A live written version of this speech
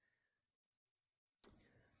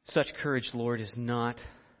Such courage, Lord, is not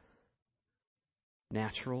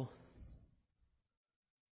natural.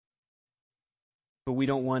 But we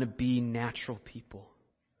don't want to be natural people.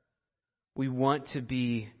 We want to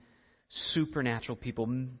be supernatural people.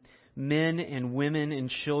 Men and women and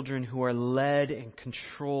children who are led and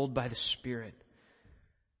controlled by the Spirit.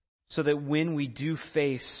 So that when we do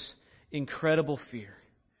face incredible fear,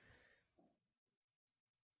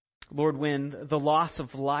 Lord, when the loss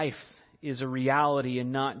of life is a reality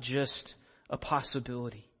and not just a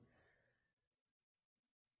possibility,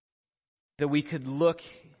 that we could look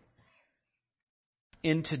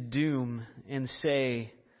into doom and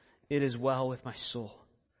say, "It is well with my soul."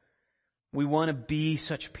 We want to be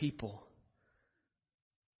such people.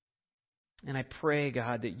 And I pray,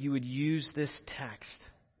 God, that you would use this text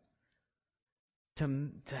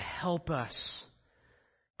to help us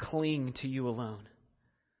cling to you alone.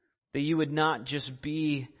 That you would not just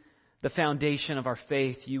be the foundation of our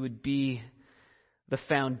faith, you would be the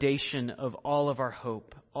foundation of all of our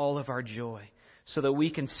hope, all of our joy, so that we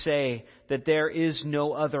can say that there is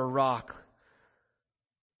no other rock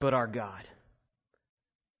but our God.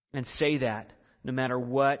 And say that no matter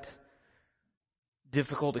what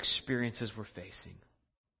difficult experiences we're facing.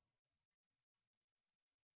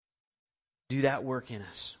 Do that work in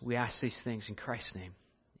us. We ask these things in Christ's name.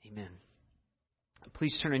 Amen.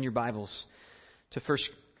 Please turn in your Bibles to 1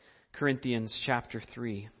 Corinthians chapter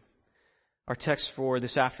 3. Our text for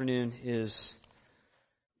this afternoon is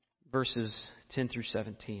verses 10 through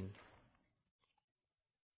 17.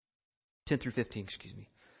 10 through 15, excuse me.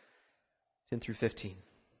 10 through 15.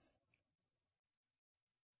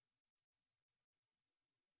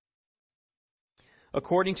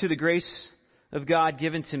 According to the grace of God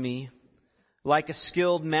given to me, like a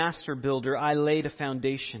skilled master builder, I laid a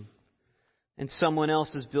foundation, and someone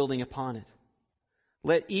else is building upon it.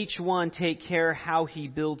 Let each one take care how he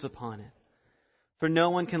builds upon it. For no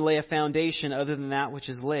one can lay a foundation other than that which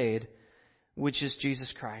is laid, which is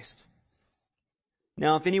Jesus Christ.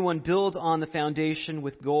 Now if anyone builds on the foundation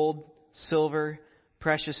with gold, silver,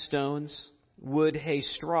 precious stones, wood, hay,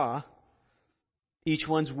 straw, each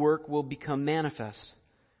one's work will become manifest,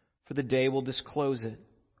 for the day will disclose it,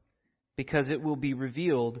 because it will be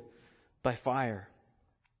revealed by fire.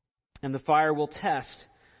 And the fire will test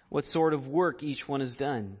what sort of work each one has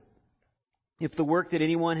done. If the work that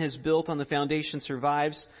anyone has built on the foundation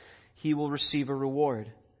survives, he will receive a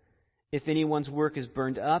reward. If anyone's work is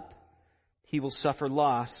burned up, he will suffer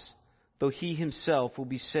loss, though he himself will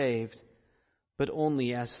be saved, but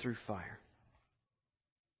only as through fire.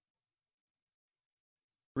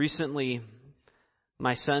 Recently,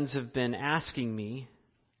 my sons have been asking me,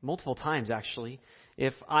 multiple times actually,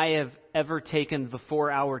 if I have ever taken the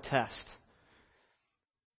 4-hour test.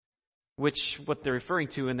 Which, what they're referring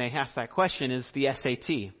to when they ask that question is the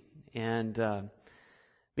SAT. And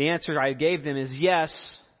the answer I gave them is yes,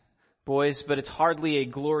 boys, but it's hardly a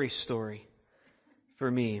glory story for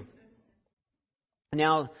me.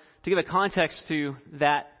 Now, to give a context to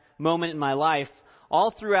that moment in my life,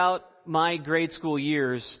 all throughout my grade school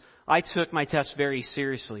years, I took my tests very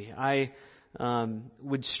seriously. I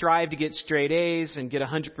would strive to get straight A's and get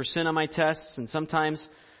 100% on my tests. And sometimes,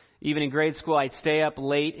 even in grade school, I'd stay up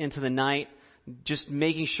late into the night just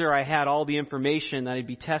making sure I had all the information that I'd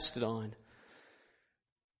be tested on.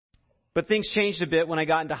 But things changed a bit when I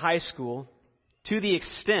got into high school, to the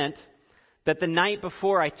extent that the night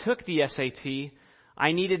before I took the SAT,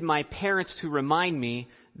 I needed my parents to remind me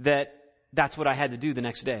that that's what I had to do the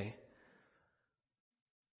next day.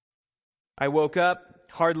 I woke up,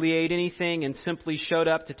 hardly ate anything, and simply showed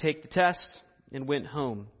up to take the test and went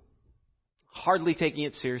home. Hardly taking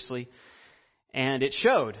it seriously. And it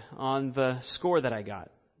showed on the score that I got.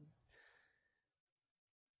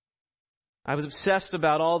 I was obsessed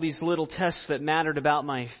about all these little tests that mattered about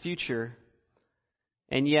my future.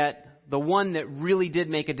 And yet, the one that really did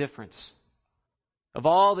make a difference, of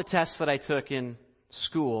all the tests that I took in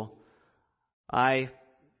school, I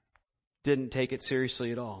didn't take it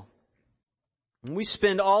seriously at all. And we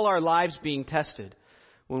spend all our lives being tested.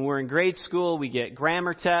 When we're in grade school, we get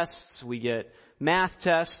grammar tests, we get math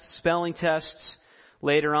tests, spelling tests.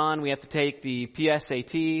 Later on, we have to take the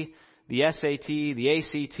PSAT, the SAT, the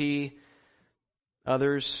ACT,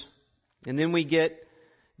 others. And then we get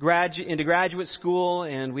into graduate school,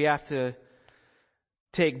 and we have to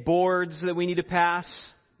take boards that we need to pass.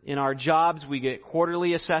 In our jobs, we get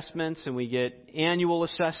quarterly assessments and we get annual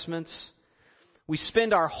assessments. We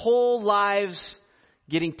spend our whole lives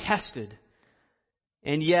getting tested.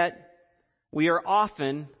 And yet, we are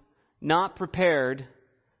often not prepared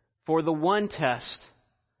for the one test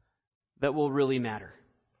that will really matter.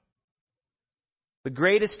 The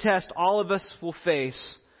greatest test all of us will face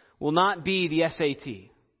will not be the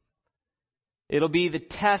SAT. It'll be the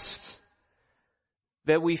test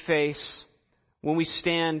that we face when we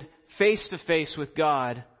stand face to face with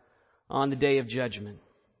God on the day of judgment,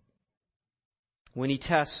 when He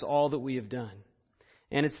tests all that we have done.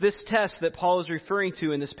 And it's this test that Paul is referring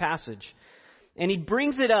to in this passage. And he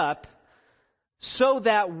brings it up so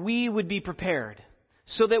that we would be prepared,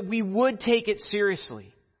 so that we would take it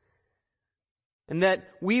seriously, and that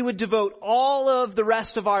we would devote all of the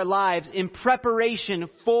rest of our lives in preparation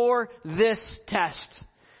for this test.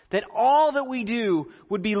 That all that we do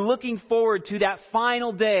would be looking forward to that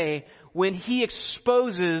final day when He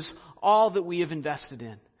exposes all that we have invested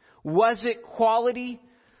in. Was it quality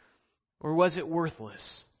or was it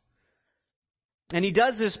worthless? And he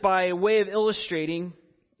does this by way of illustrating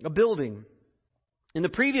a building. In the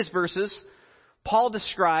previous verses, Paul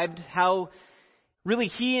described how really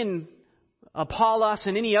he and Apollos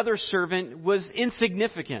and any other servant was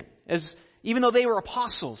insignificant, as even though they were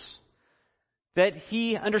apostles, that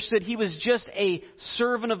he understood he was just a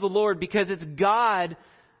servant of the Lord because it's God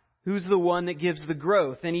who's the one that gives the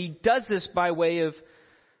growth. And he does this by way of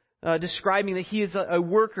describing that he is a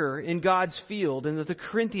worker in God's field and that the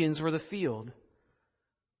Corinthians were the field.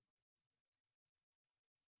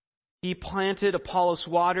 He planted, Apollos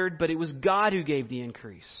watered, but it was God who gave the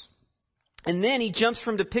increase. And then he jumps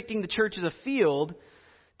from depicting the church as a field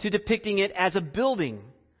to depicting it as a building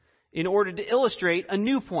in order to illustrate a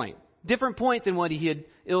new point. Different point than what he had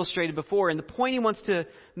illustrated before. And the point he wants to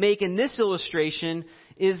make in this illustration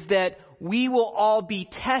is that we will all be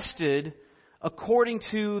tested according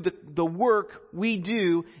to the work we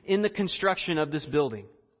do in the construction of this building.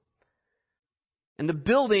 And the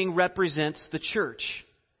building represents the church.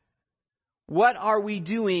 What are we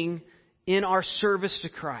doing in our service to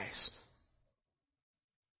Christ?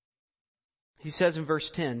 He says in verse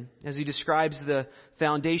 10, as he describes the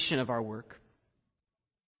foundation of our work,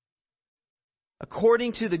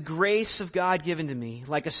 according to the grace of God given to me,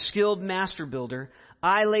 like a skilled master builder,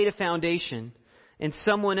 I laid a foundation, and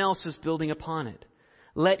someone else is building upon it.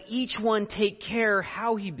 Let each one take care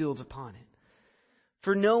how he builds upon it.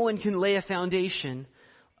 For no one can lay a foundation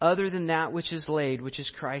other than that which is laid, which is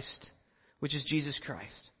Christ, which is Jesus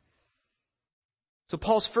Christ. So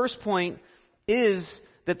Paul's first point is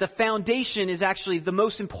that the foundation is actually the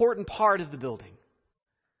most important part of the building.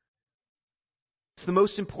 It's the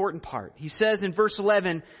most important part. He says in verse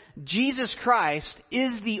 11, Jesus Christ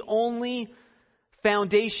is the only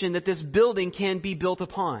foundation that this building can be built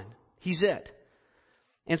upon. He's it.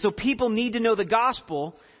 And so people need to know the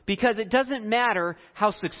gospel because it doesn't matter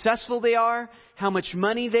how successful they are, how much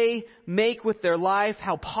money they make with their life,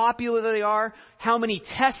 how popular they are, how many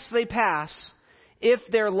tests they pass. If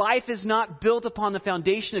their life is not built upon the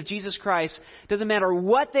foundation of Jesus Christ, it doesn't matter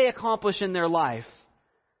what they accomplish in their life,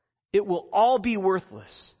 it will all be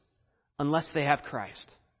worthless unless they have Christ.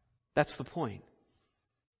 That's the point.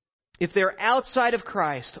 If they're outside of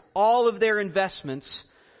Christ, all of their investments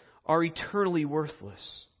are eternally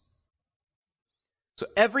worthless. So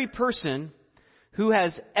every person who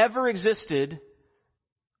has ever existed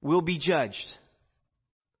will be judged.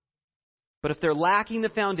 But if they're lacking the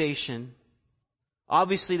foundation,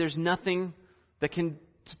 obviously there's nothing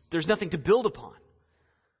to build upon.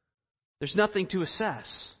 There's nothing to assess.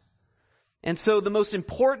 And so the most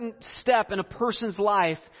important step in a person's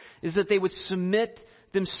life is that they would submit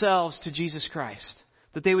themselves to Jesus Christ.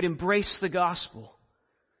 That they would embrace the gospel.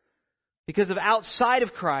 Because of outside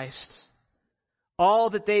of Christ, all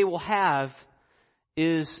that they will have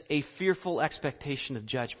is a fearful expectation of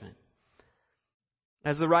judgment.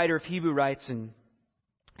 As the writer of Hebrews writes in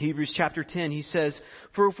Hebrews chapter 10, he says,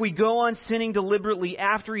 "For if we go on sinning deliberately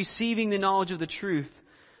after receiving the knowledge of the truth,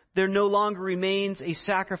 there no longer remains a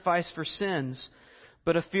sacrifice for sins,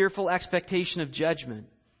 but a fearful expectation of judgment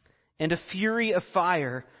and a fury of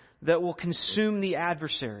fire that will consume the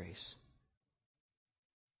adversaries."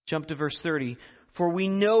 Jump to verse 30. "For we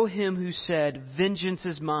know him who said, 'Vengeance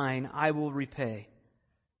is mine, I will repay.'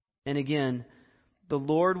 And again, 'The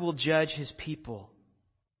Lord will judge his people.'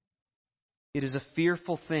 It is a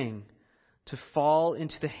fearful thing to fall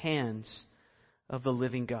into the hands of the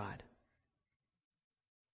living God."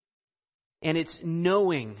 And it's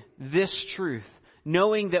knowing this truth,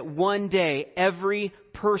 knowing that one day every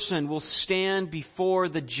person will stand before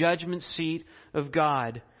the judgment seat of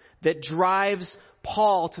God, that drives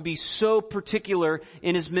Paul to be so particular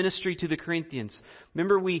in his ministry to the Corinthians.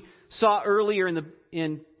 Remember we saw earlier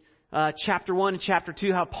in chapter 1 and chapter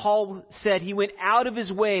 2 how Paul said he went out of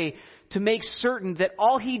his way to make certain that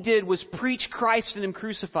all he did was preach Christ and Him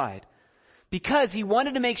crucified. Because he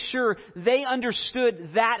wanted to make sure they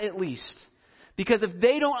understood that at least. Because if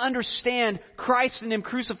they don't understand Christ and Him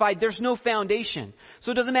crucified, there's no foundation.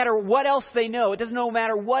 So it doesn't matter what else they know. It doesn't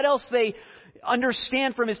matter what else they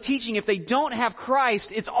understand from His teaching. If they don't have Christ,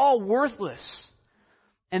 it's all worthless.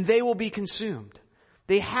 And they will be consumed.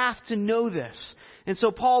 They have to know this. And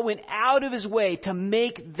so Paul went out of his way to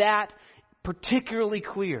make that particularly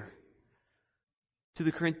clear to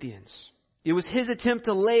the Corinthians. It was his attempt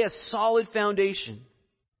to lay a solid foundation.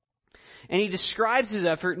 And he describes his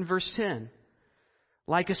effort in verse 10.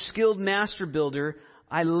 Like a skilled master builder,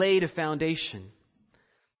 I laid a foundation.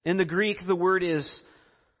 In the Greek, the word is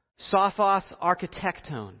sophos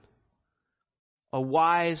architecton, a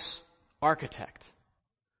wise architect.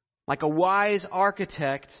 Like a wise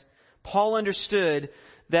architect, Paul understood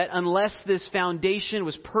that unless this foundation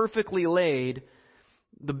was perfectly laid,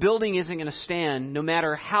 the building isn't going to stand, no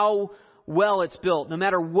matter how well it's built, no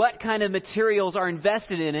matter what kind of materials are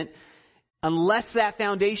invested in it. Unless that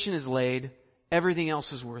foundation is laid, everything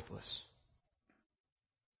else is worthless.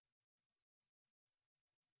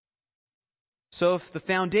 So if the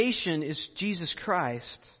foundation is Jesus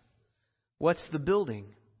Christ, what's the building?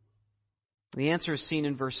 The answer is seen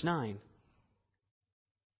in verse 9.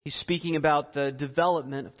 He's speaking about the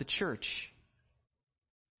development of the church.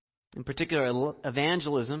 In particular,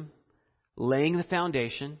 evangelism, laying the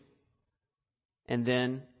foundation, and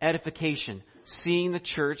then edification, seeing the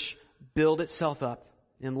church build itself up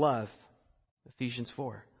in love. Ephesians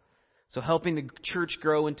 4. So helping the church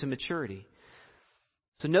grow into maturity.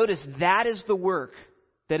 So notice that is the work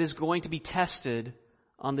that is going to be tested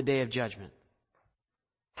on the day of judgment.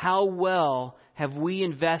 How well have we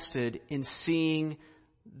invested in seeing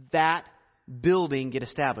that building get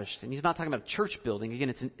established? And he's not talking about a church building. Again,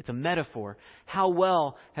 it's a metaphor. How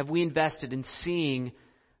well have we invested in seeing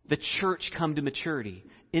the church come to maturity?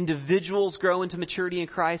 Individuals grow into maturity in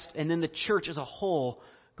Christ, and then the church as a whole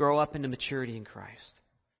grow up into maturity in Christ.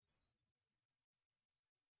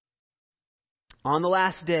 On the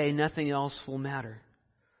last day, nothing else will matter.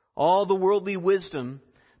 All the worldly wisdom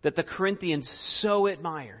that the Corinthians so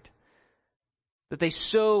admired, that they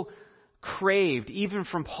so craved, even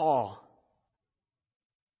from Paul,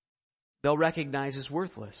 they'll recognize as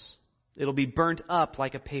worthless. It'll be burnt up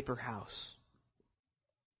like a paper house.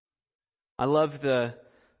 I love the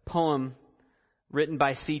poem written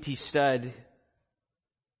by C.T. Studd.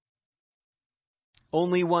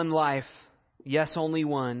 Only one life, yes, only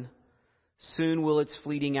one. Soon will its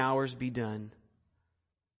fleeting hours be done.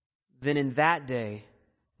 Then in that day,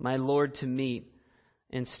 my Lord to meet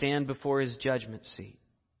and stand before His judgment seat.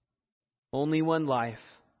 Only one life,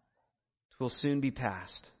 'twill soon be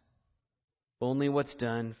past. Only what's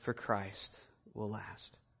done for Christ will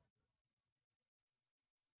last.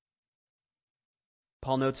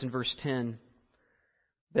 Paul notes in verse 10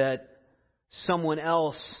 that someone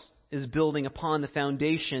else is building upon the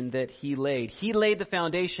foundation that he laid. He laid the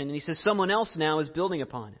foundation, and he says someone else now is building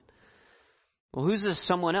upon it. Well, who's this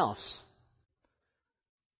someone else?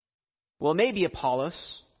 Well, maybe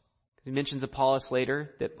Apollos, because he mentions Apollos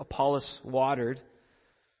later, that Apollos watered.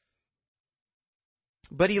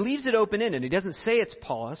 But he leaves it open-ended. He doesn't say it's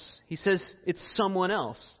Apollos. He says it's someone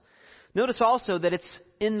else. Notice also that it's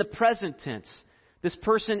in the present tense. This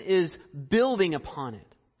person is building upon it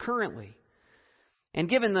currently. And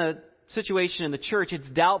given the situation in the church, it's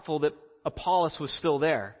doubtful that Apollos was still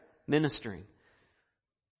there ministering.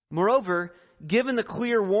 Moreover, given the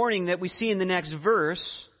clear warning that we see in the next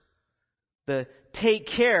verse, the take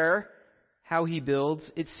care how he builds,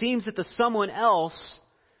 it seems that the someone else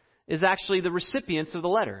is actually the recipients of the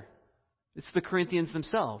letter. It's the Corinthians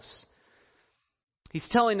themselves. He's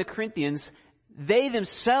telling the Corinthians they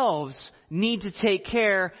themselves need to take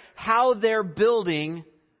care how they're building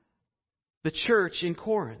the church in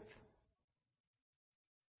Corinth.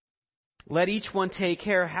 Let each one take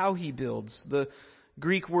care how he builds. The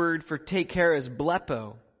Greek word for take care is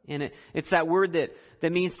blepo. And it's that word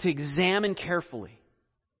that means to examine carefully.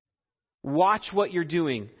 Watch what you're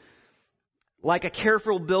doing. Like a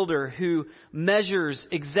careful builder who measures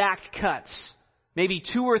exact cuts, maybe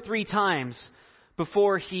 2 or 3 times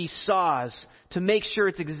before he saws, to make sure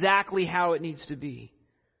it's exactly how it needs to be.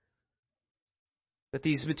 That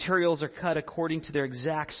these materials are cut according to their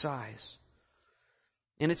exact size.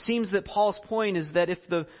 And it seems that Paul's point is that if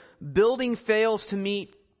the building fails to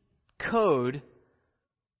meet code,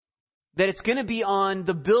 that it's going to be on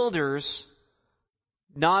the builders,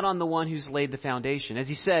 not on the one who's laid the foundation. As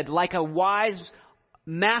he said, like a wise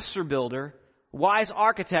master builder, wise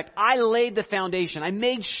architect, I laid the foundation. I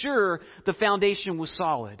made sure the foundation was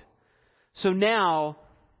solid. So now,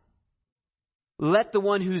 let the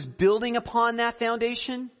one who's building upon that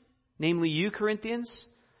foundation, namely you, Corinthians,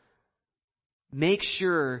 make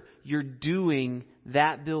sure you're doing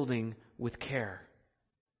that building with care.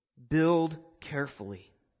 Build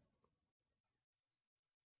carefully.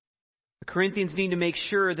 The Corinthians need to make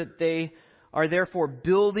sure that they are therefore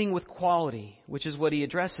building with quality, which is what he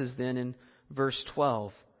addresses then in verse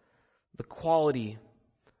 12. The quality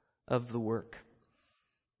of the work.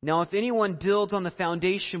 Now, if anyone builds on the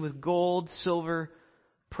foundation with gold, silver,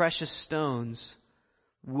 precious stones,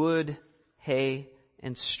 wood, hay,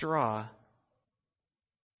 and straw,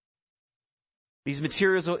 these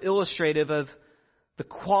materials are illustrative of the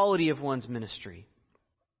quality of one's ministry.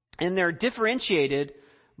 And they're differentiated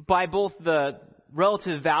by both the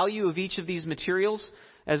relative value of each of these materials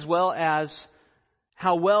as well as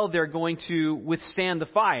how well they're going to withstand the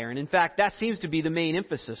fire. And in fact, that seems to be the main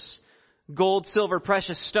emphasis. Gold, silver,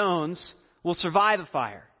 precious stones will survive a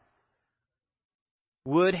fire.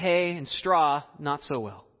 Wood, hay, and straw, not so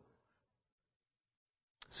well.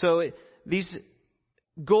 So these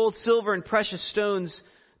gold, silver, and precious stones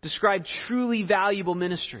describe truly valuable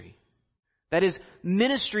ministry. That is,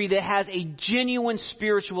 ministry that has a genuine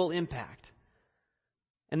spiritual impact.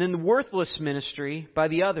 And then the worthless ministry by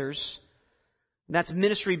the others, that's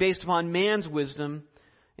ministry based upon man's wisdom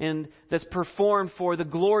and that's performed for the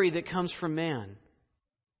glory that comes from man.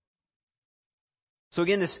 So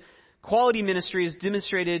again, this quality ministry is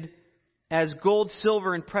demonstrated as gold,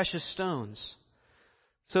 silver, and precious stones.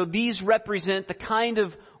 So these represent the kind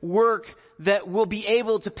of work that will be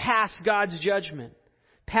able to pass God's judgment,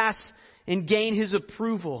 pass and gain His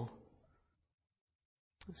approval.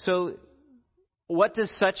 So what does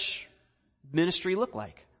such ministry look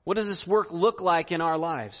like? What does this work look like in our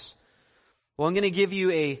lives? Well, I'm going to give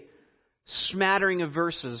you a smattering of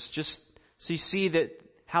verses just so you see that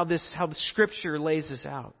how the Scripture lays this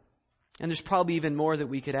out. And there's probably even more that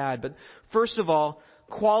we could add. But first of all,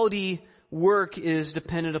 quality work is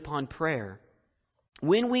dependent upon prayer.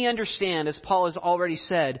 When we understand, as Paul has already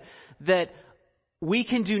said, that we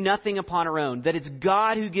can do nothing upon our own, that it's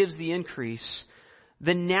God who gives the increase,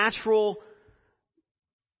 the natural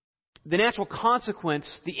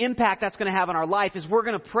consequence, the impact that's going to have on our life is we're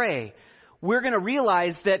going to pray. We're going to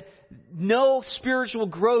realize that no spiritual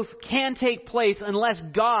growth can take place unless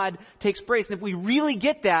God takes place. And if we really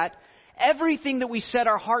get that, everything that we set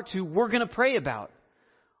our heart to, we're going to pray about.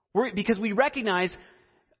 Because we recognize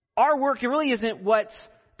our work really isn't what's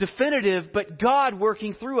definitive, but God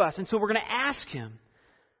working through us. And so we're going to ask Him.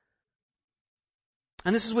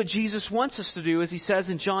 And this is what Jesus wants us to do, as He says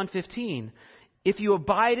in John 15. If you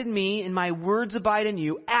abide in me and my words abide in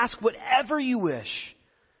you, ask whatever you wish,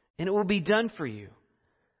 and it will be done for you.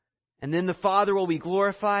 And then the Father will be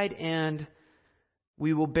glorified, and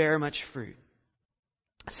we will bear much fruit.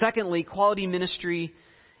 Secondly, quality ministry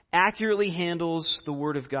accurately handles the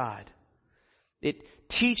Word of God. It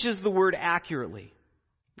teaches the Word accurately.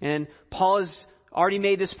 And Paul has already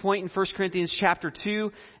made this point in 1 Corinthians chapter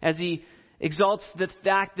 2 as he exalts the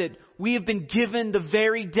fact that we have been given the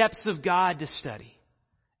very depths of God to study.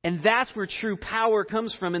 And that's where true power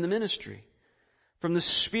comes from in the ministry. From the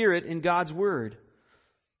Spirit in God's Word.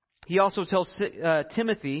 He also tells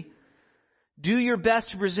Timothy, do your best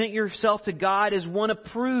to present yourself to God as one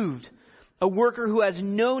approved, a worker who has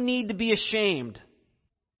no need to be ashamed,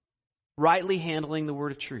 rightly handling the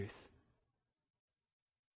word of truth.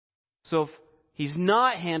 So if he's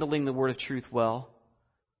not handling the word of truth well,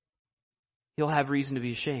 he'll have reason to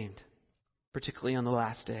be ashamed, particularly on the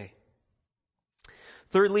last day.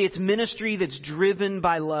 Thirdly, it's ministry that's driven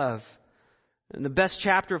by love. And the best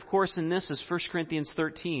chapter, of course, in this is 1 Corinthians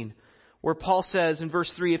 13, where Paul says in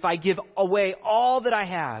verse 3, if I give away all that I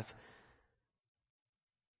have.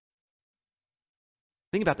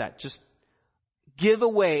 Think about that. Just give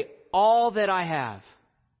away all that I have.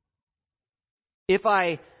 If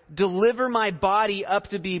I deliver my body up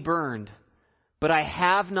to be burned, but I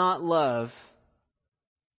have not love,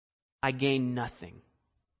 I gain nothing.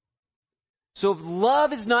 So if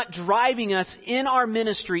love is not driving us in our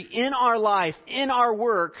ministry, in our life, in our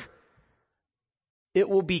work, it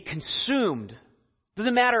will be consumed.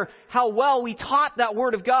 Doesn't matter how well we taught that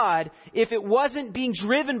Word of God, if it wasn't being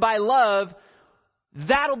driven by love,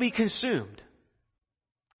 that'll be consumed.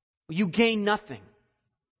 You gain nothing.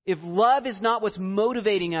 If love is not what's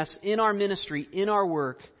motivating us in our ministry, in our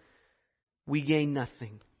work, we gain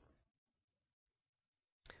nothing.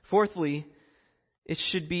 Fourthly, it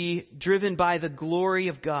should be driven by the glory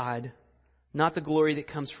of God, not the glory that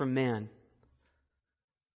comes from man.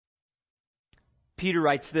 Peter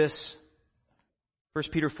writes this, 1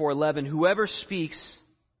 Peter 4:11, whoever speaks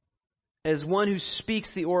as one who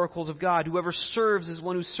speaks the oracles of God. Whoever serves is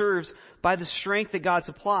one who serves by the strength that God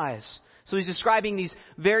supplies. So he's describing these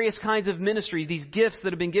various kinds of ministries, these gifts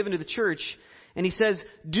that have been given to the church. And he says,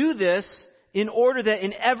 do this in order that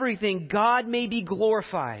in everything God may be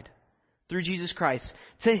glorified through Jesus Christ.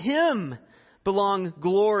 To Him belong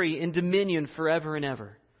glory and dominion forever and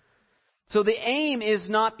ever. So the aim is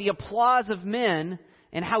not the applause of men,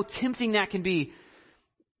 and how tempting that can be,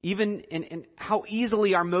 even in how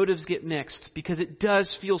easily our motives get mixed, because it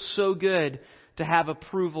does feel so good to have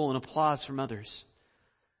approval and applause from others.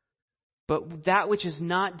 But that which is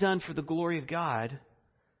not done for the glory of God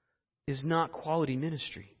is not quality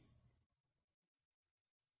ministry.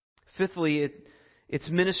 Fifthly, it's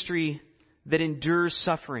ministry that endures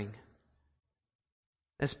suffering.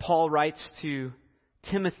 As Paul writes to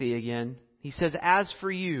Timothy again, he says, as for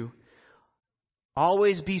you,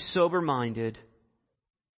 always be sober-minded,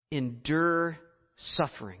 endure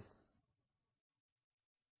suffering,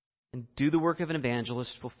 and do the work of an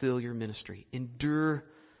evangelist, fulfill your ministry. Endure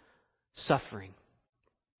suffering.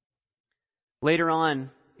 Later on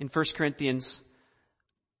in 1 Corinthians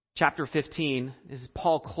chapter 15, as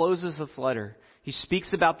Paul closes this letter, he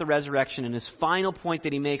speaks about the resurrection, and his final point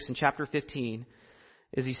that he makes in chapter 15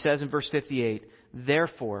 is he says in verse 58,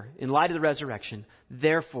 therefore, in light of the resurrection,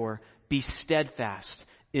 therefore, be steadfast,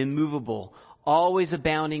 immovable, always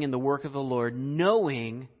abounding in the work of the Lord,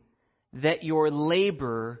 knowing that your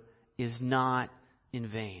labor is not in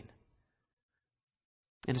vain.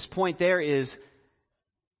 And his point there is,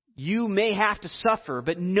 you may have to suffer,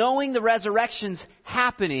 but knowing the resurrection's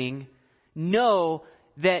happening, know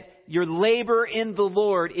that your labor in the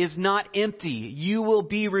Lord is not empty. You will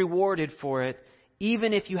be rewarded for it,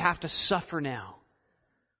 even if you have to suffer now,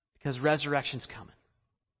 because resurrection's coming.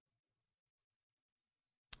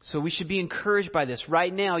 So we should be encouraged by this.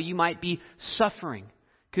 Right now, you might be suffering.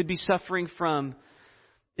 Could be suffering from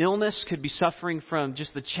illness, could be suffering from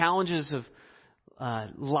just the challenges of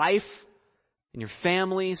life, in your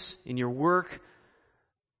families, in your work.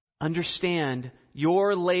 Understand,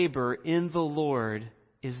 your labor in the Lord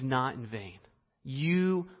is not in vain.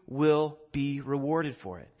 You will be rewarded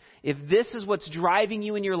for it. If this is what's driving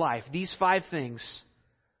you in your life, these 5 things,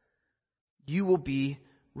 you will be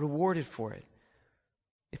rewarded for it.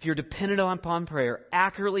 If you're dependent upon prayer,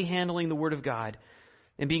 accurately handling the Word of God,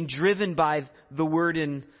 and being driven by the Word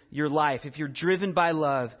in your life, if you're driven by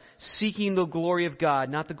love, seeking the glory of God,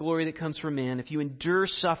 not the glory that comes from man, if you endure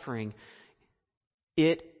suffering,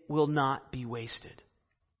 it will not be wasted.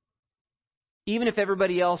 Even if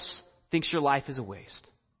everybody else thinks your life is a waste,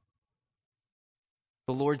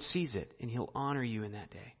 the Lord sees it, and He'll honor you in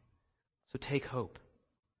that day. So take hope.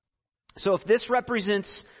 So if this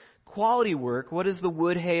represents quality work, what does the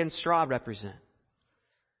wood, hay, and straw represent?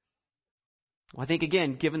 Well, I think,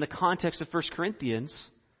 again, given the context of 1 Corinthians,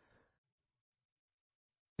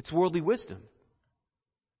 it's worldly wisdom.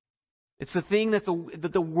 It's the thing that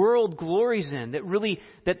the world glories in,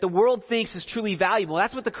 that the world thinks is truly valuable.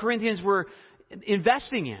 That's what the Corinthians were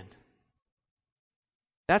investing in.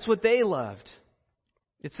 That's what they loved.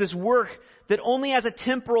 It's this work that only has a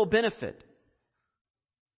temporal benefit.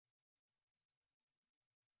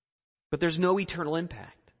 But there's no eternal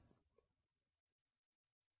impact.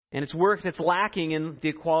 And it's work that's lacking in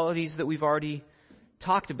the qualities that we've already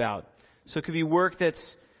talked about. So it could be work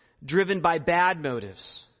that's driven by bad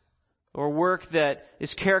motives, or work that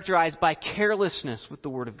is characterized by carelessness with the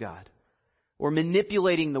Word of God, or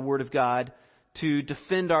manipulating the Word of God to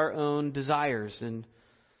defend our own desires and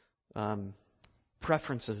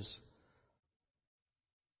preferences,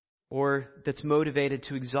 or that's motivated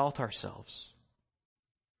to exalt ourselves.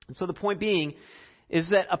 And so the point being is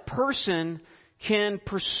that a person can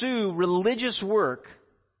pursue religious work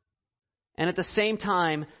and at the same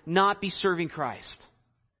time not be serving Christ.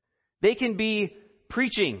 They can be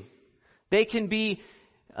preaching. They can be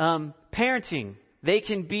parenting. They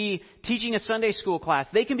can be teaching a Sunday school class.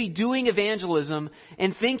 They can be doing evangelism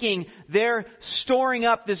and thinking they're storing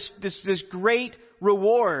up this great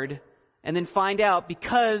reward, and then find out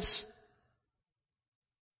because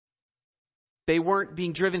they weren't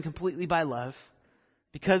being driven completely by love,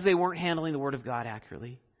 because they weren't handling the Word of God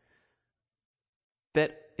accurately,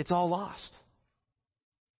 that it's all lost.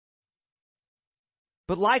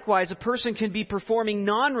 But likewise, a person can be performing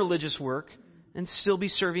non-religious work and still be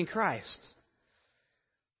serving Christ.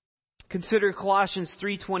 Consider Colossians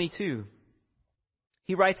 3:22.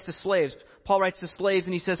 He writes to slaves. Paul writes to slaves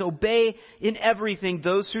and he says, obey in everything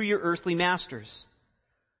those who are your earthly masters,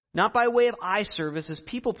 not by way of eye service as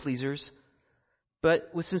people pleasers, but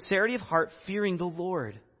with sincerity of heart, fearing the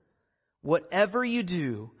Lord. Whatever you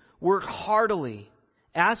do, work heartily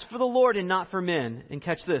As for the Lord and not for men, and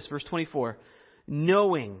catch this, verse 24,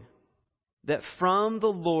 knowing that from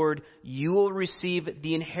the Lord you will receive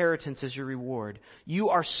the inheritance as your reward. You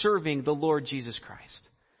are serving the Lord Jesus Christ.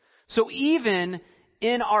 So even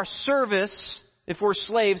in our service, if we're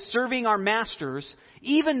slaves, serving our masters,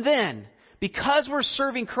 even then, because we're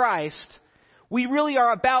serving Christ, we really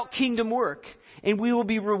are about kingdom work, and we will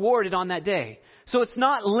be rewarded on that day. So it's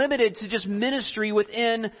not limited to just ministry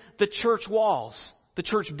within the church walls, the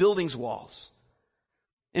church buildings walls.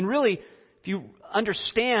 And really, if you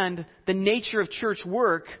understand the nature of church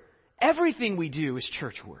work, everything we do is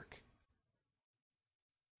church work.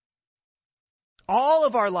 All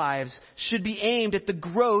of our lives should be aimed at the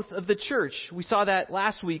growth of the church. We saw that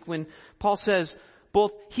last week when Paul says,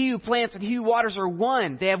 both he who plants and he who waters are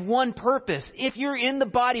one. They have one purpose. If you're in the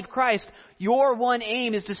body of Christ, your one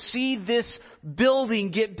aim is to see this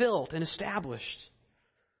building get built and established.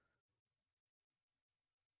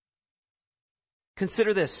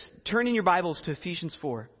 Consider this. Turn in your Bibles to Ephesians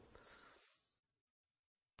 4.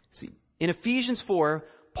 See, in Ephesians 4,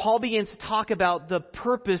 Paul begins to talk about the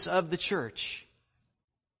purpose of the church.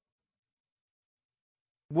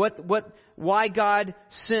 Why God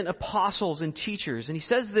sent apostles and teachers. And he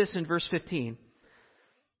says this in verse 15.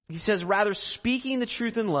 He says, rather speaking the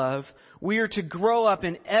truth in love, we are to grow up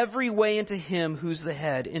in every way into Him who's the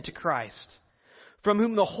head, into Christ, from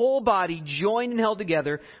whom the whole body, joined and held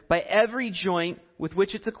together by every joint with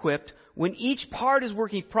which it's equipped, when each part is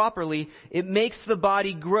working properly, it makes the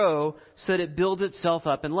body grow so that it builds itself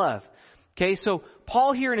up in love. Okay, so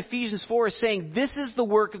Paul here in Ephesians 4 is saying this is the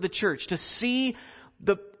work of the church, to see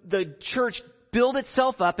the church build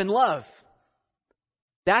itself up in love.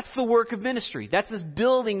 That's the work of ministry. That's this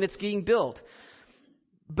building that's getting built.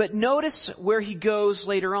 But notice where he goes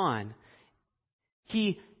later on.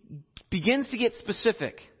 He begins to get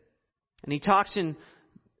specific. And he talks in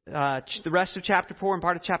the rest of chapter 4 and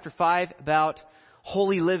part of chapter 5 about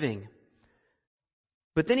holy living.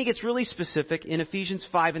 But then he gets really specific in Ephesians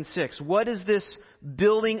 5 and 6. What does this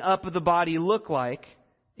building up of the body look like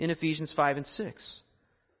in Ephesians 5 and 6?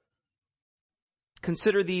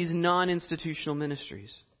 Consider these non-institutional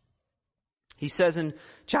ministries. He says in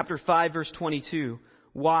chapter 5, verse 22,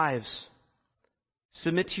 wives,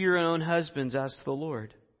 submit to your own husbands as to the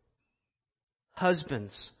Lord.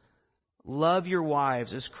 Husbands, love your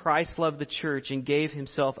wives as Christ loved the church and gave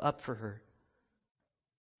Himself up for her.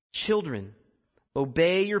 Children,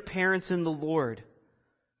 obey your parents in the Lord,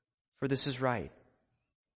 for this is right.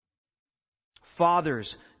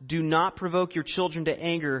 Fathers, do not provoke your children to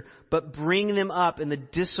anger, but bring them up in the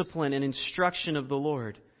discipline and instruction of the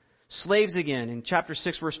Lord. Slaves again, in chapter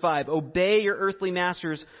 6, verse 5, obey your earthly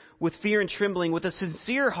masters with fear and trembling, with a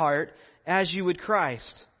sincere heart, as you would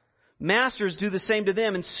Christ. Masters, do the same to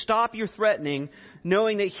them, and stop your threatening,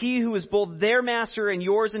 knowing that He who is both their master and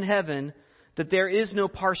yours in heaven, that there is no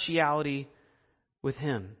partiality with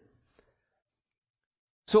Him.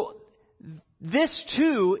 So, this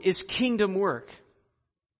too is kingdom work.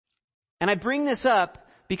 And I bring this up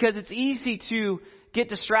because it's easy to get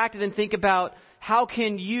distracted and think about how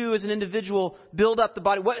can you as an individual build up the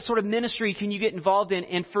body? What sort of ministry can you get involved in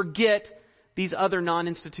and forget these other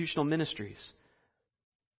non-institutional ministries?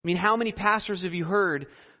 I mean, how many pastors have you heard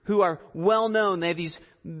who are well known? They have these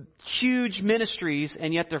huge ministries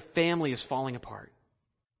and yet their family is falling apart.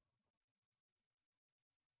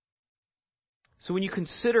 So when you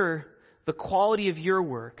consider the quality of your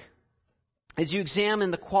work, as you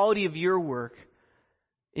examine the quality of your work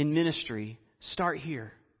in ministry, start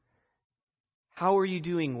here. How are you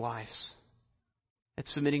doing, wives, at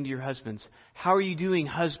submitting to your husbands? How are you doing,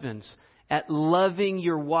 husbands, at loving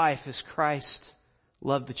your wife as Christ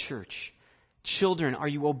loved the church? Children, are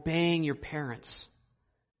you obeying your parents?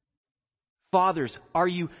 Fathers, are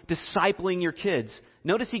you discipling your kids?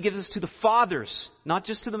 Notice he gives us to the fathers, not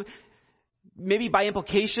just to the... Maybe by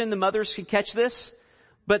implication the mothers could catch this,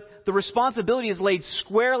 but the responsibility is laid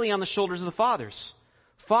squarely on the shoulders of the fathers.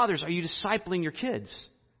 Fathers, are you discipling your kids?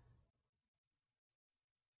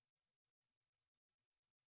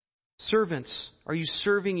 Servants, are you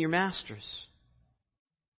serving your masters?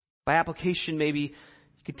 By application, maybe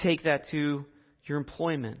you could take that to your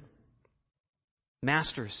employment.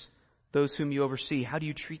 Masters, those whom you oversee, how do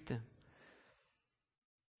you treat them?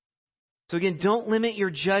 So again, don't limit your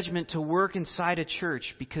judgment to work inside a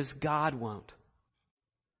church because God won't.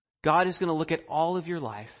 God is going to look at all of your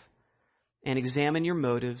life and examine your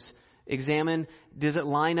motives. Examine, does it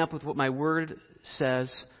line up with what my word says?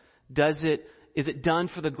 Is it done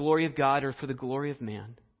for the glory of God or for the glory of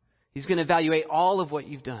man? He's going to evaluate all of what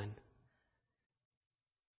you've done.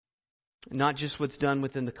 Not just what's done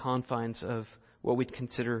within the confines of what we'd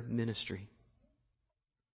consider ministry.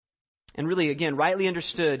 And really, again, rightly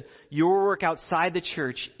understood, your work outside the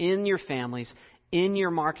church, in your families, in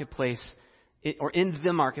your marketplace, or in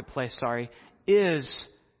the marketplace, is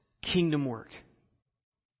kingdom work.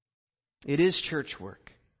 It is church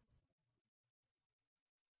work.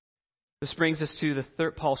 This brings us to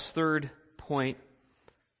Paul's third point,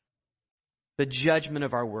 the judgment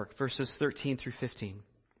of our work, verses 13 through 15.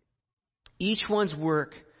 Each one's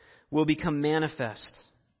work will become manifest,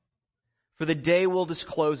 for the day will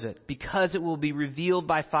disclose it, because it will be revealed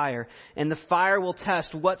by fire, and the fire will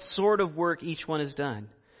test what sort of work each one has done.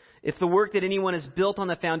 If the work that anyone has built on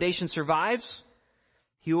the foundation survives,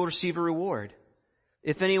 he will receive a reward.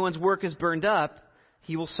 If anyone's work is burned up,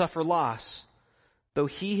 he will suffer loss, though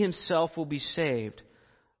he himself will be saved,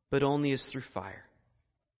 but only as through fire.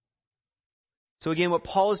 So again, what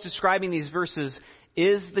Paul is describing in these verses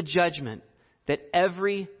is the judgment that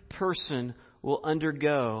every person will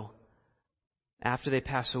undergo after they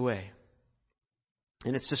pass away.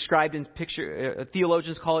 And it's described in picture,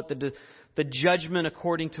 theologians call it the judgment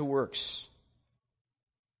according to works.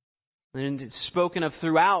 And it's spoken of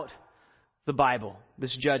throughout the Bible,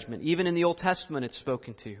 this judgment. Even in the Old Testament, it's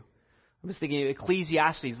spoken to. I was thinking of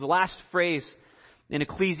Ecclesiastes. The last phrase in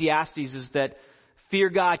Ecclesiastes is that fear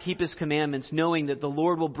God, keep His commandments, knowing that the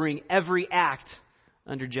Lord will bring every act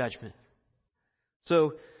under judgment.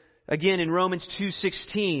 So, again, in Romans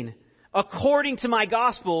 2:16, according to my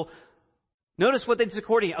gospel, notice what it's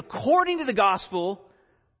according to the gospel,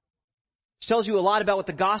 which tells you a lot about what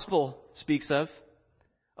the gospel speaks of.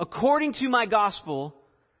 According to my gospel,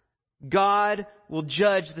 God will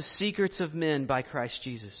judge the secrets of men by Christ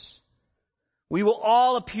Jesus. We will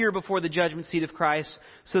all appear before the judgment seat of Christ,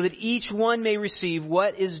 so that each one may receive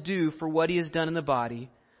what is due for what he has done in the body,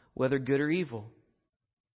 whether good or evil.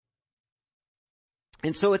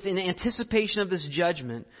 And so it's in anticipation of this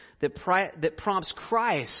judgment that prompts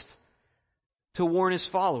Christ to warn His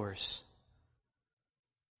followers.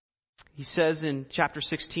 He says in chapter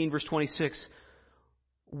 16, verse 26,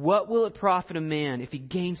 what will it profit a man if he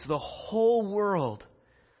gains the whole world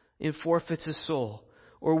and forfeits his soul?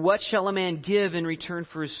 Or what shall a man give in return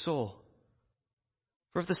for his soul?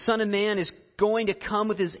 For if the Son of Man is going to come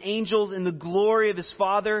with His angels in the glory of His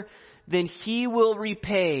Father, then He will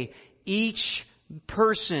repay each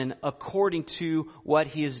person according to what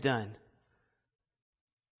he has done.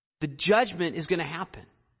 The judgment is going to happen.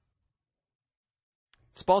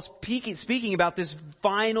 Paul's speaking about this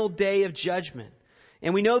final day of judgment.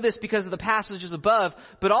 And we know this because of the passages above,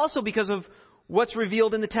 but also because of what's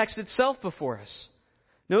revealed in the text itself before us.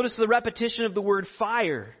 Notice the repetition of the word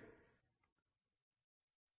fire.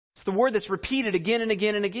 It's the word that's repeated again and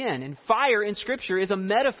again and again. And fire in Scripture is a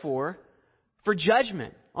metaphor for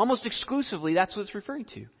judgment. Almost exclusively, that's what it's referring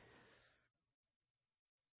to.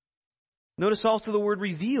 Notice also the word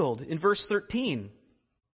revealed in verse 13.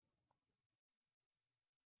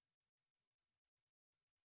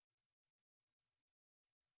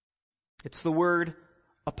 It's the word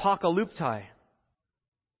apocalyptai,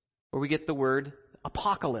 where we get the word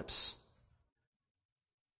apocalypse.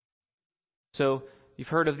 So, you've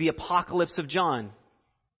heard of the apocalypse of John.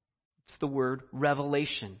 It's the word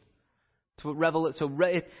revelation. It's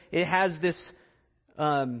what it has this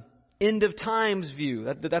end of times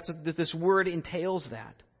view. That's what this word entails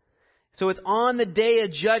that. So it's on the day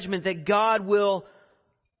of judgment that God will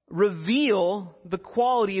reveal the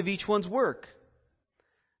quality of each one's work.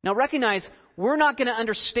 Now recognize, we're not going to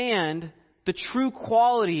understand the true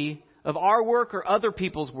quality of our work or other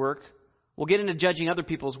people's work. We'll get into judging other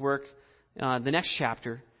people's work the next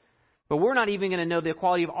chapter. But we're not even going to know the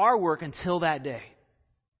quality of our work until that day.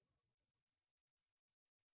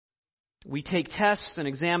 We take tests and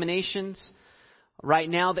examinations right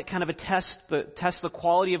now that kind of test the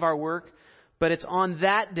quality of our work. But it's on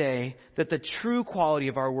that day that the true quality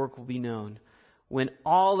of our work will be known, when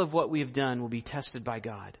all of what we have done will be tested by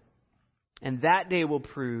God. And that day will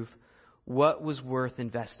prove what was worth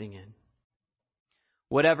investing in.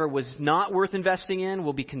 Whatever was not worth investing in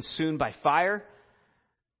will be consumed by fire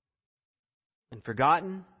and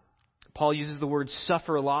forgotten. Paul uses the word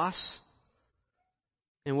suffer loss.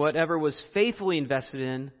 And whatever was faithfully invested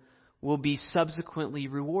in will be subsequently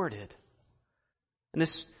rewarded. And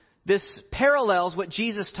this parallels what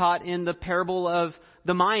Jesus taught in the parable of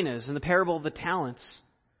the minas and the parable of the talents.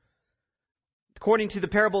 According to the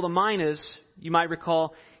parable of the minas, you might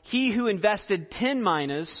recall, he who invested 10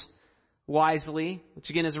 minas wisely,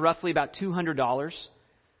 which again is roughly about $200,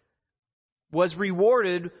 was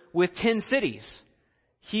rewarded with 10 cities.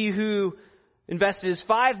 He who invested his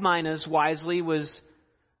 5 minas wisely was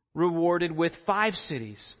rewarded with 5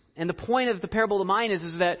 cities. And the point of the parable of the mina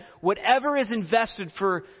is that whatever is invested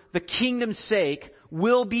for the kingdom's sake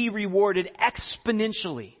will be rewarded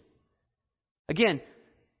exponentially. Again,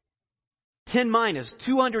 10 minas,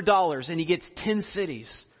 $200, and he gets 10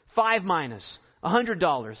 cities. 5 minas,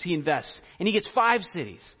 $100 he invests, and he gets 5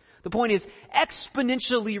 cities. The point is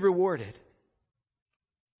exponentially rewarded.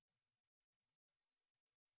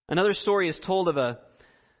 Another story is told of a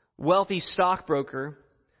wealthy stockbroker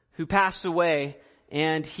who passed away,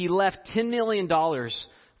 and he left $10 million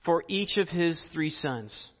for each of his 3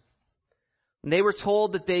 sons. And they were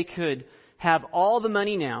told that they could have all the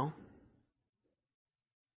money now.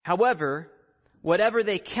 However, whatever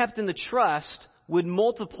they kept in the trust would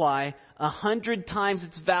multiply 100 times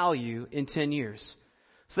its value in 10 years.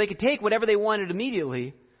 So they could take whatever they wanted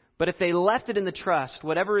immediately, but if they left it in the trust,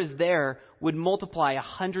 whatever is there would multiply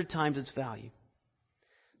 100 times its value.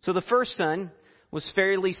 So the first son was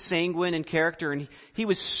fairly sanguine in character, and he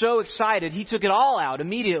was so excited, he took it all out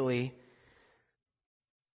immediately.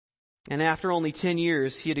 And after only 10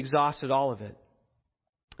 years, he had exhausted all of it.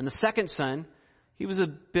 And the second son, he was a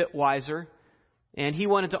bit wiser, and he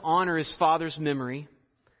wanted to honor his father's memory.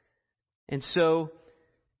 And so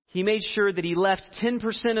he made sure that he left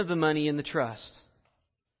 10% of the money in the trust.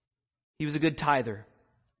 He was a good tither.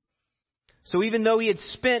 So even though he had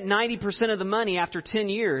spent 90% of the money after 10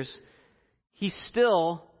 years, he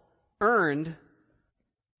still earned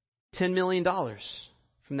 $10 million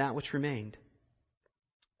from that which remained.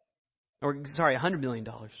 $100 million.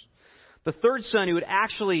 The third son, who had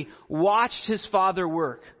actually watched his father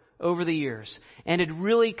work over the years and had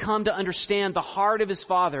really come to understand the heart of his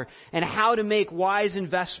father and how to make wise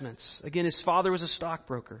investments. Again, his father was a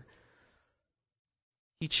stockbroker.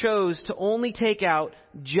 He chose to only take out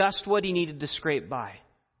just what he needed to scrape by.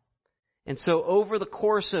 And so over the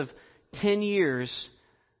course of 10 years,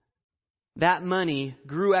 that money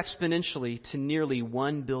grew exponentially to nearly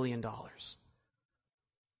 $1 billion.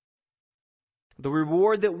 The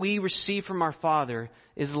reward that we receive from our Father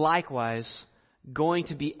is likewise going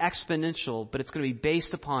to be exponential, but it's going to be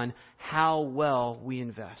based upon how well we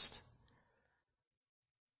invest.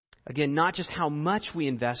 Again, not just how much we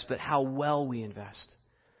invest, but how well we invest.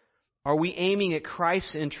 Are we aiming at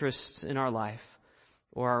Christ's interests in our life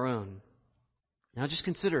or our own? Now just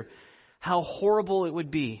consider how horrible it would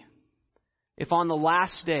be if on the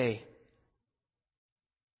last day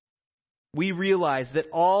we realized that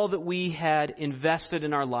all that we had invested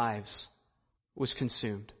in our lives was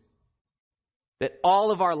consumed. That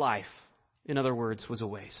all of our life, in other words, was a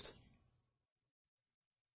waste.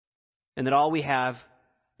 And that all we have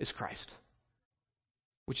is Christ.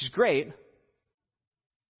 Which is great,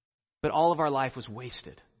 but all of our life was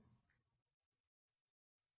wasted.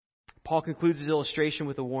 Paul concludes his illustration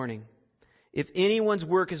with a warning. If anyone's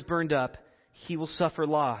work is burned up, he will suffer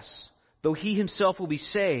loss, though he himself will be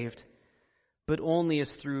saved, but only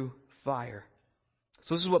as through fire.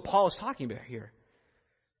 So this is what Paul is talking about here.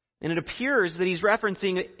 And it appears that he's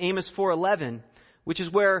referencing Amos 4:11, which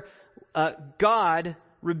is where God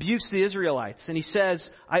rebukes the Israelites. And he says,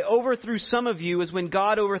 I overthrew some of you as when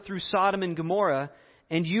God overthrew Sodom and Gomorrah,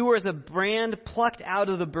 and you were as a brand plucked out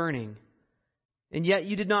of the burning. And yet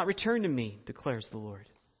you did not return to me, declares the Lord.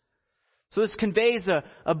 So this conveys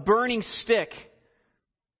a burning stick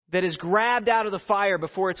that is grabbed out of the fire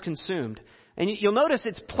before it's consumed. And you'll notice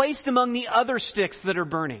it's placed among the other sticks that are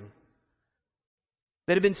burning,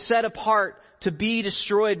 that have been set apart to be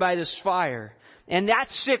destroyed by this fire. And that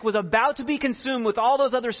stick was about to be consumed with all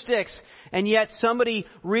those other sticks, and yet somebody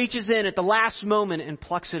reaches in at the last moment and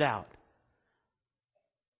plucks it out.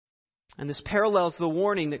 And this parallels the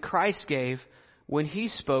warning that Christ gave when he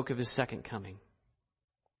spoke of his second coming.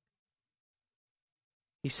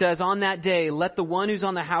 He says, on that day, let the one who's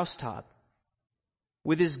on the housetop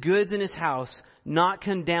with his goods in his house not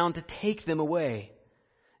come down to take them away.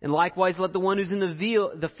 And likewise, let the one who's in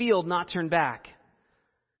the field not turn back.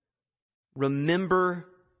 Remember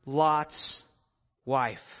Lot's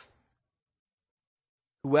wife.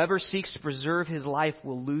 Whoever seeks to preserve his life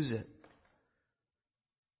will lose it.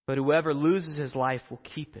 But whoever loses his life will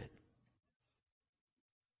keep it.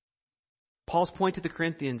 Paul's point to the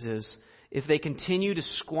Corinthians is, if they continue to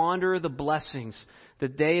squander the blessings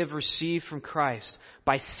that they have received from Christ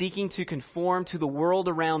by seeking to conform to the world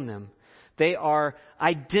around them, they are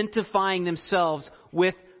identifying themselves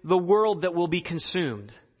with the world that will be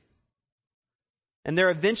consumed. And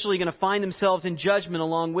they're eventually going to find themselves in judgment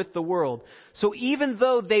along with the world. So even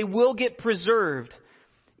though they will get preserved,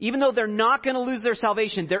 even though they're not going to lose their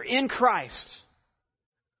salvation, they're in Christ,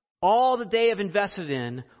 all that they have invested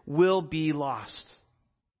in will be lost.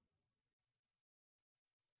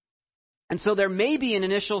 And so there may be an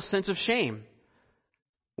initial sense of shame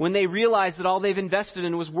when they realize that all they've invested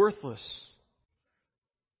in was worthless.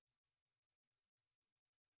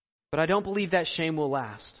 But I don't believe that shame will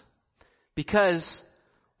last. Because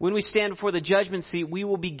when we stand before the judgment seat, we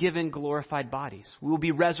will be given glorified bodies. We will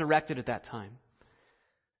be resurrected at that time.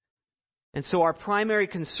 And so our primary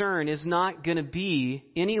concern is not going to be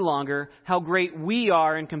any longer how great we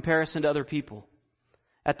are in comparison to other people.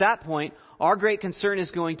 At that point, our great concern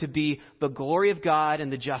is going to be the glory of God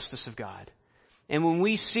and the justice of God. And when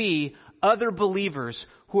we see other believers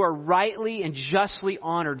who are rightly and justly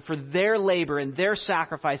honored for their labor and their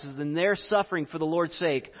sacrifices and their suffering for the Lord's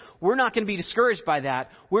sake, we're not going to be discouraged by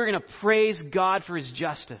that. We're going to praise God for His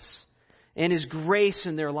justice and His grace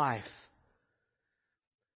in their life.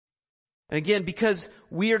 And again, because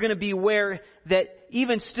we are going to be aware that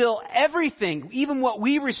even still everything, even what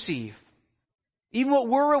we receive, even what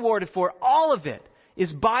we're rewarded for, all of it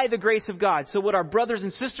is by the grace of God. So what our brothers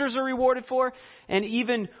and sisters are rewarded for, and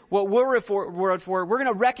even what we're rewarded for, we're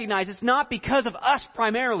going to recognize it's not because of us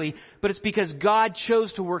primarily, but it's because God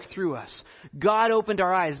chose to work through us. God opened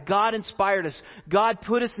our eyes. God inspired us. God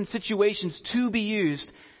put us in situations to be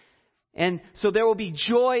used. And so there will be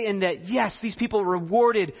joy in that, yes, these people are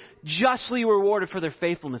rewarded, justly rewarded for their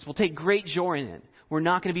faithfulness. We'll take great joy in it. We're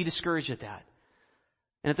not going to be discouraged at that.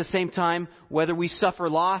 And at the same time, whether we suffer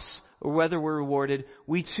loss or whether we're rewarded,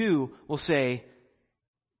 we too will say,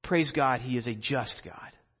 praise God, He is a just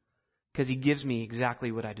God. Because He gives me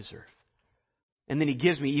exactly what I deserve. And then He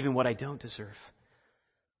gives me even what I don't deserve.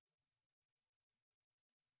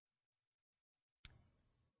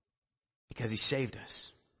 Because He saved us.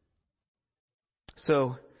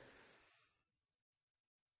 So,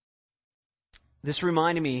 this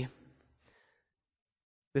reminded me,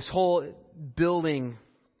 this whole building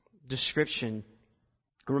description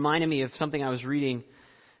reminded me of something I was reading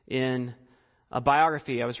in a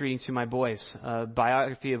biography I was reading to my boys, a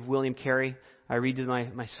biography of William Carey. I read to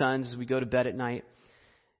my sons as we go to bed at night.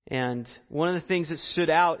 And one of the things that stood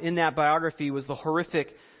out in that biography was the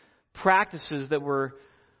horrific practices that were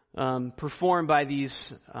performed by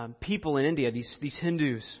these people in India, these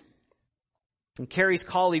Hindus. And Carey's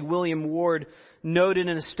colleague, William Ward, noted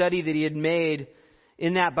in a study that he had made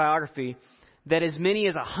in that biography that as many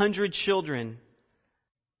as 100 children,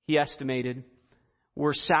 he estimated,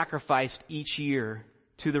 were sacrificed each year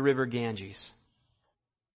to the river Ganges.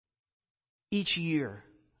 Each year,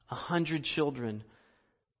 100 children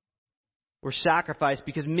were sacrificed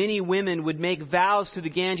because many women would make vows to the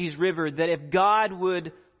Ganges River that if God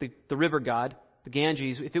would, the river god, the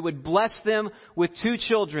Ganges, if it would bless them with 2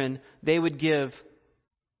 children, they would give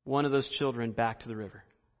one of those children back to the river.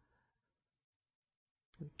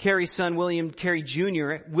 Carey's son, William Carey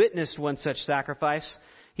Jr., witnessed one such sacrifice.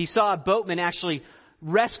 He saw a boatman actually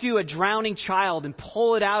rescue a drowning child and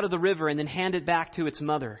pull it out of the river and then hand it back to its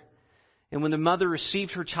mother. And when the mother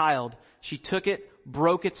received her child, she took it,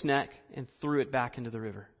 broke its neck, and threw it back into the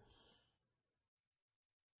river.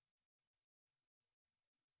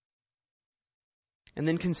 And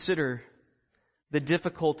then consider the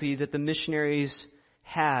difficulty that the missionaries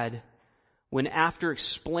had when, after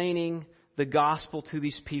explaining the gospel to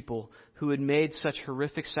these people who had made such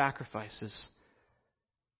horrific sacrifices,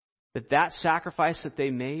 that sacrifice that they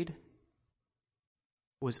made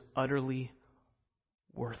was utterly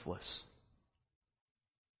worthless.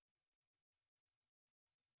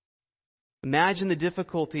 Imagine the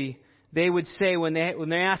difficulty they would say when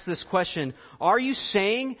they ask this question. Are you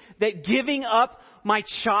saying that giving up my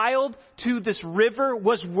child to this river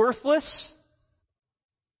was worthless?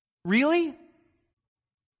 Really?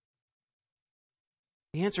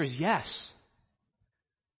 The answer is yes.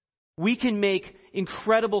 We can make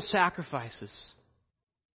incredible sacrifices,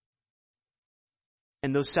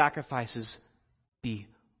 and those sacrifices be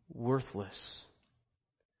worthless.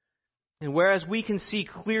 And whereas we can see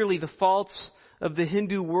clearly the faults of the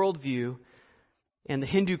Hindu worldview and the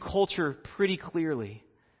Hindu culture pretty clearly,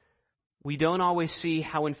 we don't always see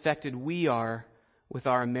how infected we are with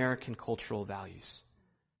our American cultural values.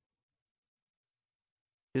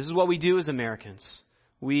 This is what we do as Americans.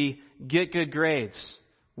 We get good grades.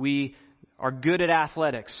 We are good at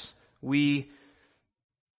athletics. We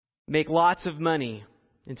make lots of money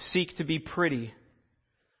and seek to be pretty.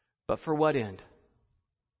 But for what end?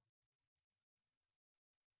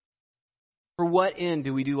 For what end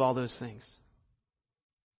do we do all those things?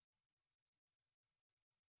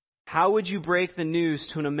 How would you break the news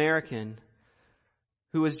to an American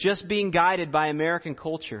who is just being guided by American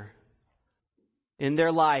culture in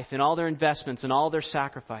their life, in all their investments, and all their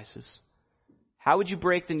sacrifices? How would you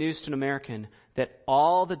break the news to an American that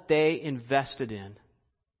all that they invested in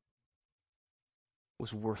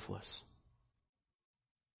was worthless.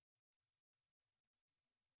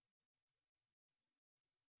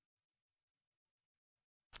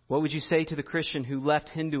 What would you say to the Christian who left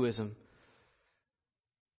Hinduism,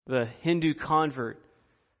 the Hindu convert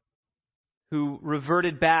who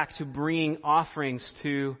reverted back to bringing offerings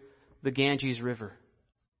to the Ganges River?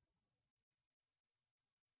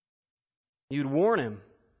 You'd warn him.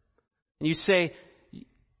 And you say,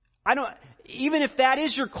 even if that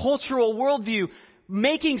is your cultural worldview,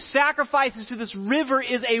 making sacrifices to this river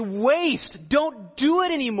is a waste. Don't do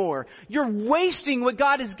it anymore. You're wasting what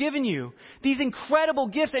God has given you. These incredible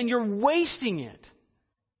gifts, and you're wasting it.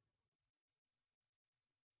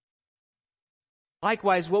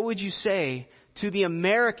 Likewise, what would you say to the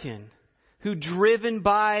American who, driven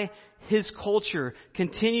by his culture,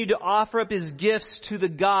 continued to offer up his gifts to the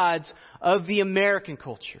gods of the American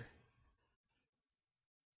culture?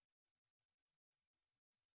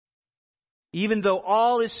 Even though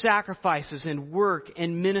all his sacrifices and work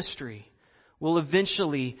and ministry will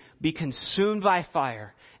eventually be consumed by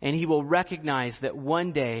fire, and he will recognize that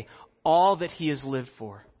one day all that he has lived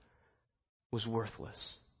for was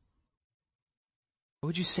worthless. What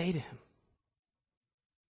would you say to him?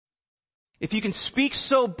 If you can speak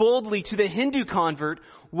so boldly to the Hindu convert,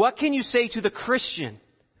 what can you say to the Christian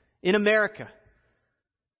in America?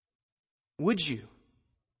 Would you?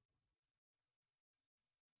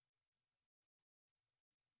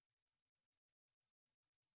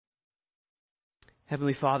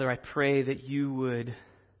 Heavenly Father, I pray that you would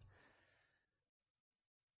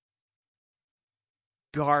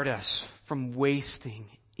guard us from wasting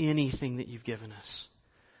anything that you've given us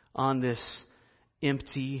on this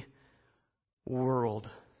empty world.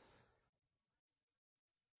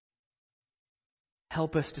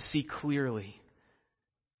 Help us to see clearly.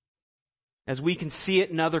 As we can see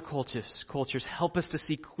it in other cultures, help us to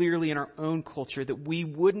see clearly in our own culture that we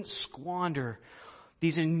wouldn't squander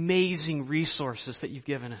these amazing resources that you've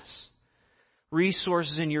given us.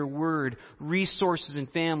 Resources in your word, resources in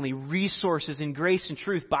family, resources in Grace and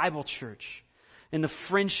Truth Bible Church, in the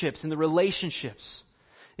friendships, in the relationships,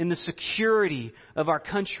 in the security of our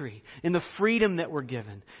country, in the freedom that we're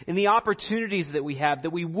given, in the opportunities that we have, that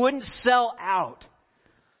we wouldn't sell out.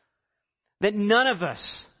 That none of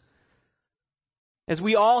us, as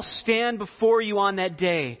we all stand before you on that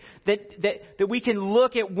day, that we can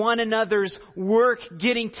look at one another's work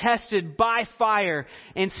getting tested by fire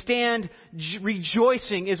and stand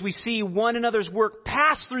rejoicing as we see one another's work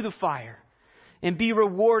pass through the fire and be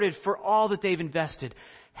rewarded for all that they've invested.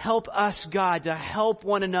 Help us, God, to help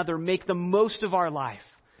one another make the most of our life,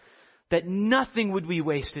 that nothing would be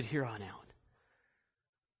wasted here on out.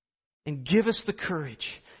 And give us the courage,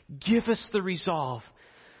 give us the resolve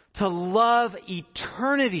to love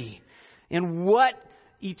eternity and what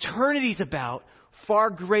eternity's about far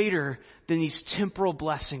greater than these temporal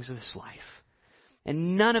blessings of this life.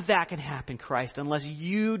 And none of that can happen, Christ, unless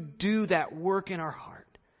you do that work in our heart.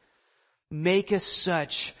 Make us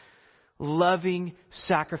such loving,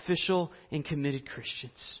 sacrificial, and committed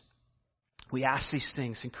Christians. We ask these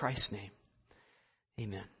things in Christ's name.